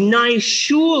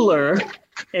Naishuller,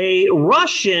 a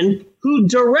Russian who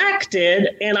directed,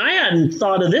 and I hadn't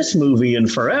thought of this movie in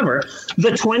forever,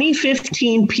 the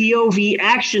 2015 POV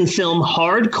action film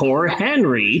Hardcore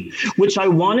Henry, which I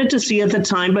wanted to see at the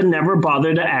time but never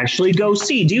bothered to actually go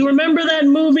see. Do you remember that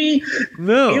movie?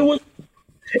 No.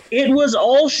 It was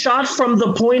all shot from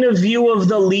the point of view of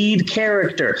the lead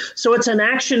character. So it's an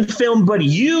action film, but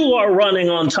you are running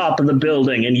on top of the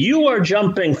building and you are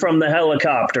jumping from the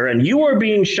helicopter and you are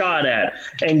being shot at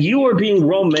and you are being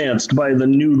romanced by the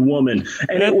nude woman.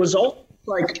 And it was all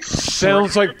like...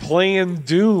 Sounds like playing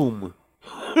Doom.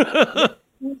 It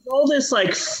was all this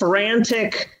like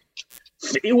frantic...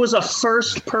 It was a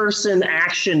first-person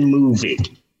action movie.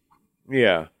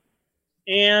 Yeah.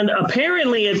 And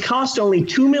apparently it cost only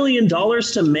 $2 million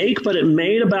to make, but it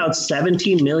made about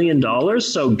 $17 million.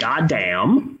 So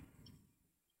goddamn,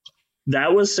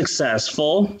 that was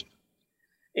successful.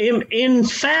 In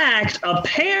fact,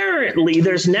 apparently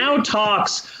there's now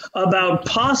talks about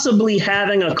possibly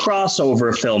having a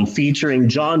crossover film featuring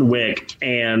John Wick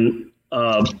and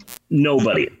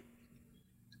Nobody.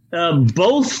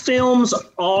 Both films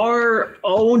are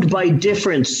owned by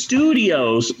different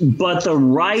studios, but the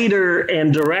writer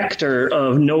and director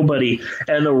of Nobody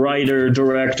and the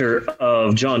writer-director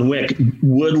of John Wick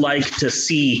would like to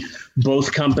see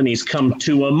both companies come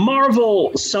to a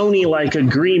Marvel-Sony-like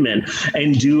agreement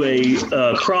and do a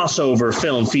crossover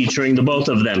film featuring the both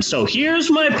of them. So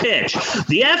here's my pitch.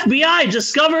 The FBI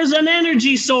discovers an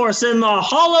energy source in the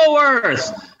Hollow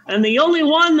Earth. And the only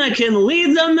one that can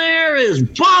lead them there is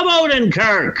Bob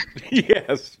Odenkirk.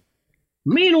 Yes.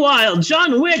 Meanwhile,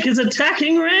 John Wick is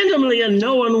attacking randomly and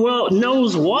no one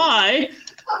knows why.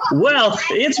 Well,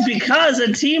 it's because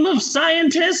a team of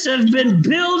scientists have been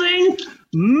building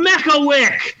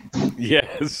Mecha-Wick.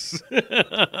 Yes.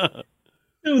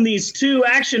 Soon these two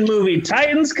action movie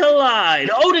titans collide.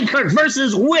 Odenkirk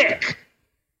versus Wick.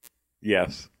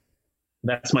 Yes.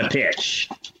 That's my pitch.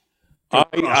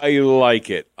 I like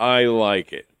it. I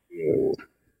like it.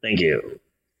 Thank you.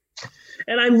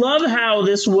 And I love how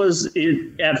this was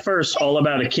at first all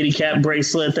about a kitty cat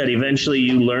bracelet that eventually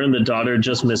you learn the daughter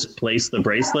just misplaced the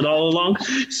bracelet all along.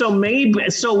 So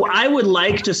I would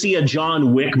like to see a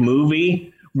John Wick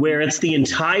movie where it's the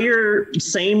entire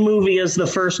same movie as the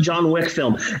first John Wick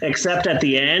film, except at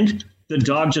the end, the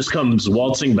dog just comes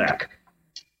waltzing back.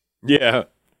 Yeah.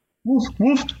 Woof,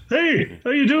 woof. Hey,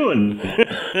 how you doing?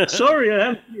 Sorry, I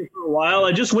haven't been here for a while.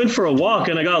 I just went for a walk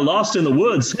and I got lost in the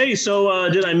woods. Hey, so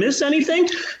did I miss anything?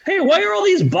 Hey, why are all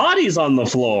these bodies on the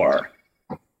floor?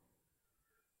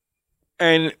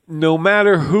 And no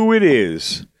matter who it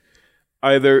is,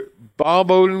 either Bob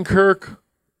Odenkirk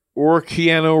or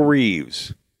Keanu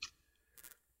Reeves,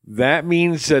 that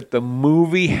means that the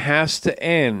movie has to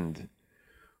end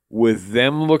with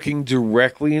them looking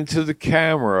directly into the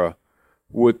camera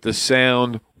with the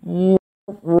sound roll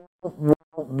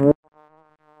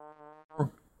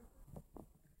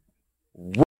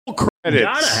credits.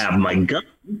 Gotta have my gun.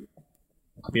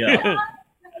 Yeah.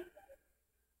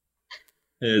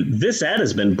 This ad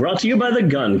has been brought to you by the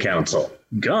Gun Council.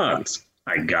 Guns.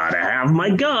 I gotta have my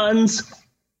guns.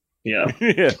 Yeah.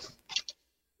 Yeah.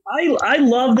 I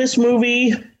love this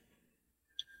movie.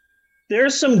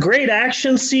 There's some great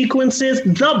action sequences.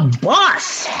 The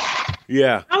bus.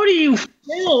 Yeah. How do you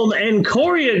film and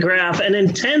choreograph an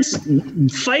intense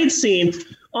fight scene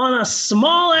on a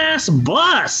small ass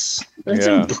bus? That's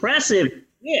impressive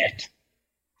shit.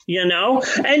 You know?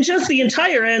 And just the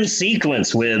entire end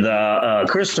sequence with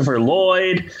Christopher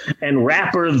Lloyd and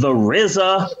rapper The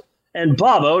RZA and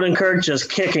Bob Odenkirk just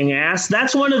kicking ass.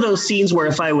 That's one of those scenes where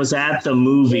if I was at the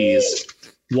movies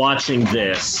watching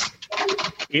this,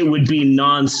 it would be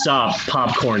nonstop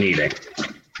popcorn eating.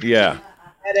 Yeah.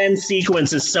 That end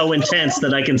sequence is so intense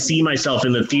that I can see myself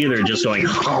in the theater just going,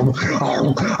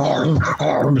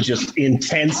 just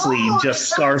intensely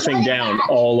just scarfing down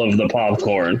all of the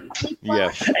popcorn.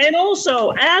 Yes. And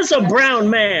also, as a brown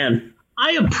man,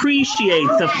 I appreciate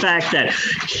the fact that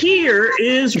here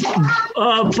is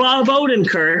Bob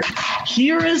Odenkirk,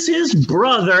 here is his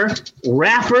brother,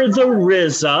 rapper The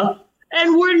RZA,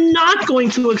 and we're not going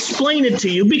to explain it to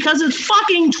you because it's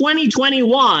fucking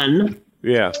 2021.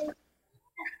 Yeah.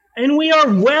 And we are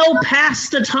well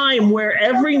past the time where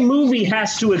every movie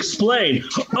has to explain,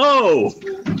 oh,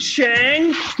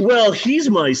 Chang, well, he's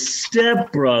my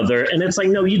stepbrother. And it's like,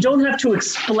 no, you don't have to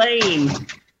explain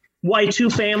why two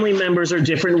family members are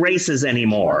different races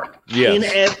anymore in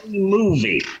every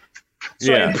movie.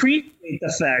 So I appreciate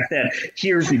the fact that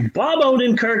here's Bob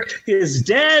Odenkirk, his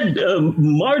dad,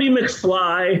 Marty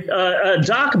McFly,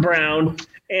 Doc Brown,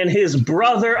 and his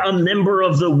brother, a member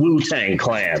of the Wu-Tang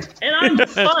Clan. And I'm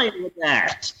fine with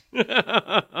that.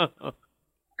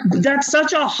 That's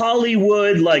such a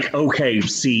Hollywood, like, okay,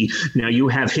 see, now you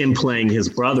have him playing his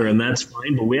brother, and that's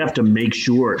fine, but we have to make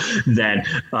sure that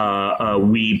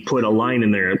we put a line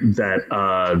in there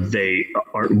that they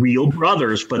aren't real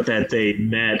brothers, but that they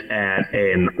met at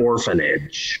an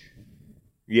orphanage.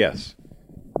 Yes.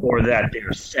 Or that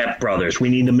they're stepbrothers. We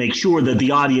need to make sure that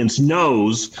the audience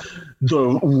knows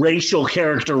the racial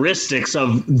characteristics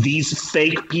of these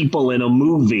fake people in a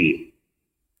movie.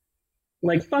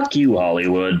 Like, fuck you,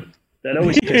 Hollywood. That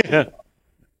always pisses me off.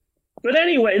 But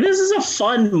anyway, this is a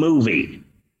fun movie.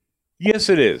 Yes,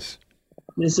 it is.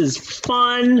 This is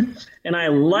fun, and I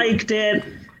liked it,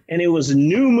 and it was a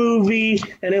new movie,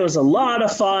 and it was a lot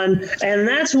of fun, and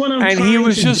that's what I'm And he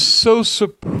was just so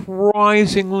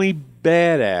surprisingly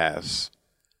badass.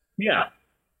 Yeah.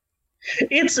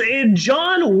 It's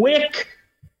John Wick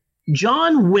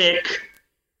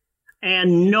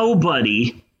and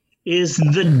nobody is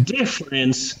the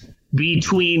difference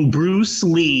between Bruce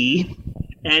Lee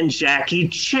and Jackie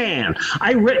Chan.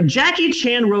 Jackie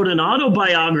Chan wrote an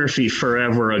autobiography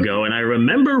forever ago, and I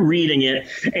remember reading it,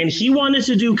 and he wanted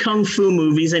to do kung fu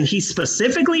movies, and he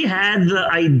specifically had the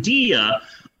idea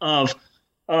of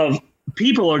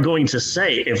people are going to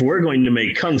say, if we're going to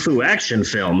make kung fu action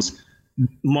films,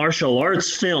 martial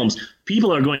arts films,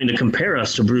 people are going to compare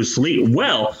us to Bruce Lee.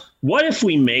 Well, what if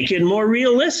we make it more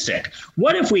realistic?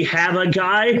 What if we have a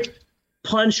guy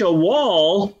punch a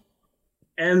wall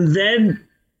and then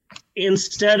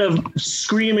instead of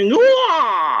screaming,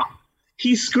 "Wah!"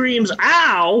 he screams,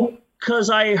 "Ow!" because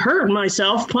I hurt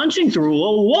myself punching through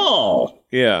a wall?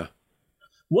 Yeah.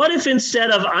 What if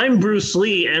instead of I'm Bruce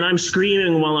Lee and I'm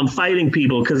screaming while I'm fighting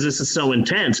people because this is so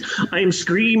intense, I'm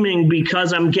screaming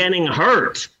because I'm getting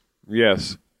hurt?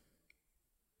 Yes.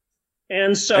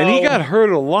 And he got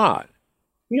hurt a lot.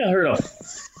 He got hurt a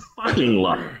fucking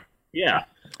lot. Yeah.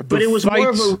 But it was more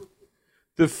of a...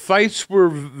 The fights were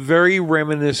very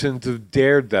reminiscent of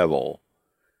Daredevil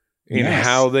in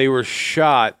how they were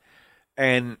shot,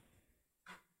 and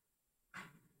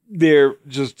their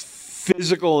just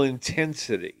physical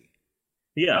intensity.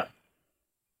 Yeah.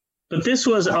 But this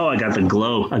was, I got the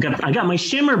glow. I got my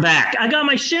shimmer back. I got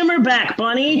my shimmer back,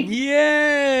 bunny.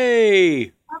 Yay! I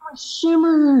got my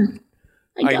shimmer.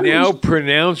 I now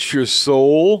pronounce your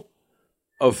soul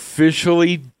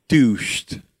officially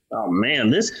douched. Oh man,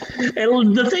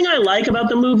 the thing I like about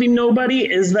the movie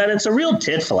Nobody is that it's a real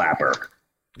tit flapper.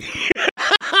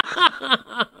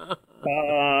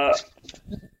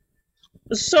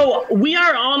 So we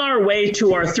are on our way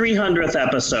to our 300th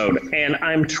episode, and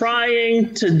I'm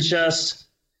trying to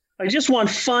I just want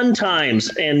fun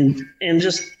times and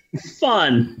just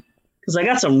fun, because I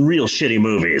got some real shitty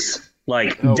movies,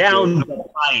 like down the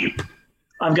pipe.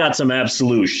 I've got some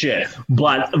absolute shit.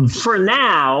 But for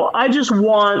now, I just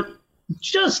want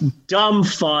dumb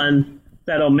fun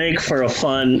that'll make for a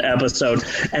fun episode.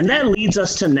 And that leads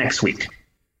us to next week.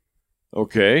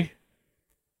 Okay.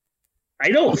 I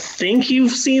don't think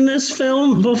you've seen this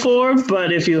film before,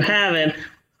 but if you haven't,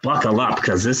 buckle up,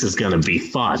 because this is going to be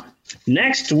fun.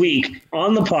 Next week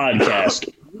on the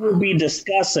podcast, we will be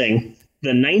discussing the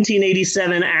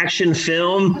 1987 action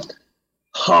film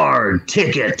Hard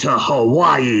Ticket to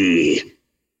Hawaii.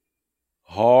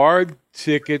 Hard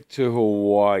Ticket to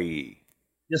Hawaii.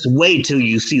 Just wait till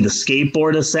you see the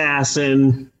skateboard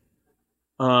assassin,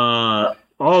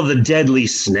 the deadly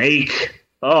snake.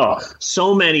 Oh,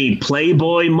 so many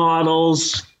Playboy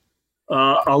models,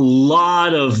 a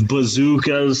lot of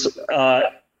bazookas.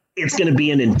 It's going to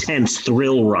be an intense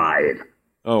thrill ride.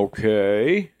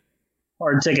 Okay.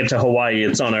 Hard Ticket to Hawaii.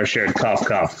 It's on our shared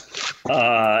cough.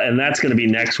 And that's going to be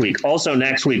next week. Also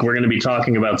next week, we're going to be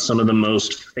talking about some of the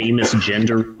most famous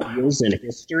gender reveals in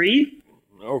history.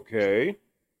 Okay.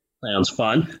 Sounds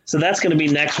fun. So that's going to be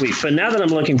next week. But now that I'm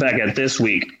looking back at this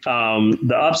week,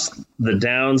 the ups, the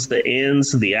downs, the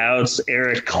ins, the outs,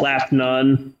 Eric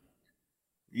Clapton,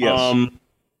 yes.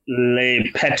 Le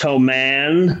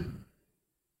Petoman,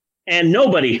 and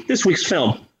Nobody, this week's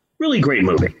film. Really great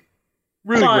movie.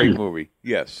 Really great movie,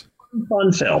 yes.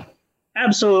 Fun film.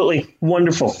 Absolutely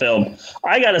wonderful film.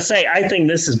 I got to say, I think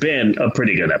this has been a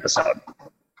pretty good episode.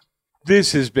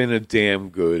 This has been a damn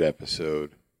good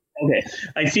episode. Okay.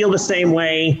 I feel the same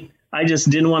way. I just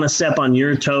didn't want to step on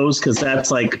your toes, because that's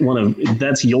like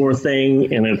that's your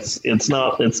thing, and it's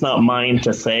not mine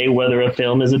to say whether a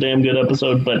film is a damn good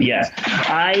episode. But yes,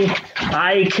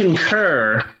 I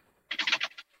concur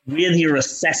with your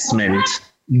assessment,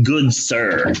 good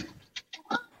sir.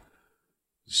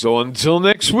 So until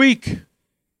next week,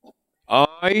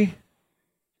 I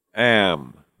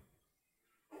am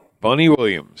Bunny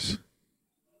Williams.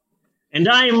 And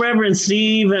I am Reverend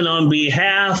Steve, and on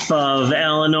behalf of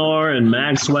Eleanor and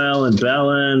Maxwell and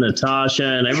Bella and Natasha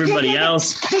and everybody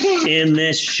else in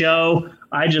this show,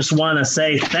 I just want to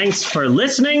say thanks for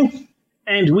listening,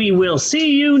 and we will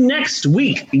see you next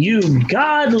week, you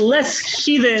godless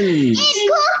heathens.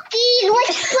 And cookies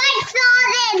with spice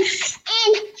on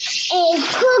and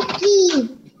cookies.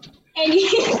 And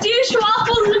you do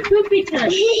waffles and poopy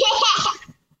tush.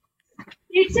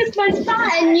 You took my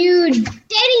spot. And you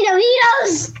Danny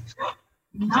Doritos.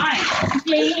 Nice.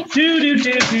 Do do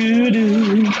do do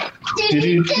do. Do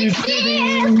do do do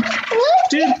do.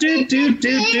 Do do do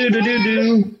do do do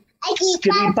do.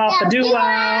 Skitty bop a doo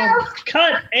wow.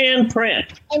 Cut and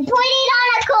print. And put it on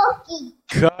a cookie.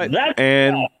 Cut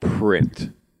and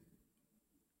print.